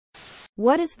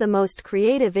What is the most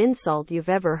creative insult you've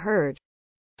ever heard?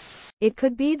 It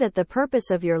could be that the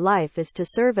purpose of your life is to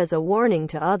serve as a warning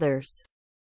to others.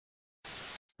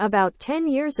 About 10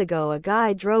 years ago, a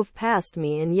guy drove past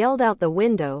me and yelled out the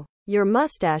window, "Your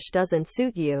mustache doesn't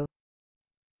suit you."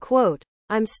 Quote,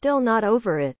 "I'm still not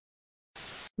over it.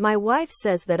 My wife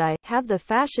says that I have the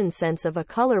fashion sense of a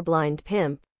colorblind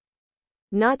pimp."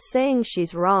 Not saying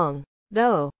she's wrong,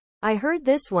 though. I heard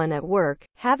this one at work: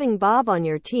 having Bob on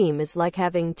your team is like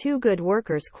having two good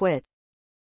workers quit.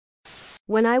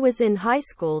 When I was in high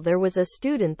school, there was a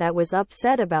student that was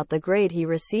upset about the grade he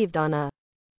received on a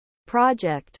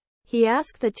project. He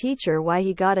asked the teacher why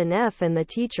he got an F, and the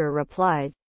teacher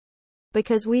replied,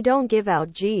 "Because we don't give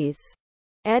out G's."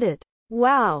 Edit.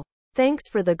 Wow. Thanks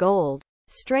for the gold,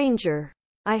 stranger.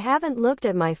 I haven't looked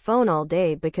at my phone all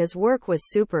day because work was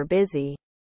super busy.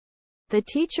 The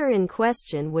teacher in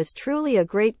question was truly a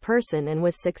great person and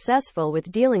was successful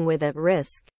with dealing with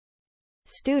at-risk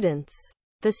students.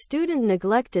 The student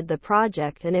neglected the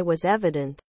project and it was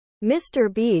evident.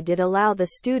 Mr. B did allow the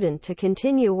student to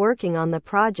continue working on the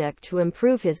project to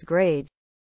improve his grade.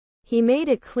 He made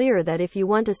it clear that if you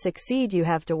want to succeed, you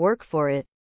have to work for it.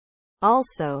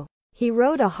 Also, he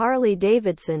rode a Harley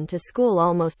Davidson to school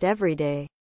almost every day.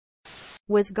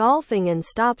 Was golfing and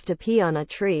stopped to pee on a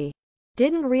tree.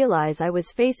 Didn't realize I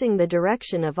was facing the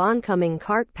direction of oncoming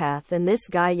cart path, and this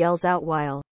guy yells out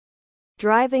while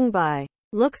driving by,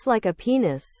 "Looks like a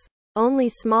penis, only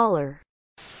smaller."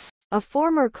 A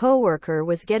former coworker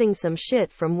was getting some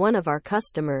shit from one of our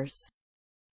customers.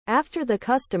 After the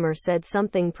customer said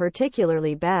something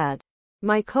particularly bad,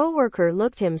 my coworker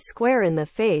looked him square in the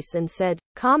face and said,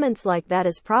 "Comments like that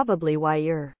is probably why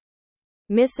you're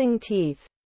missing teeth."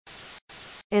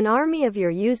 An army of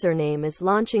your username is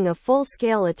launching a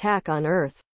full-scale attack on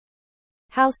Earth.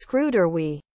 How screwed are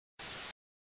we?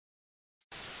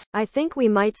 I think we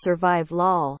might survive,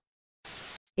 lol.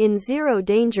 In zero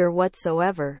danger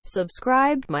whatsoever.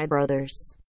 Subscribe, my brothers.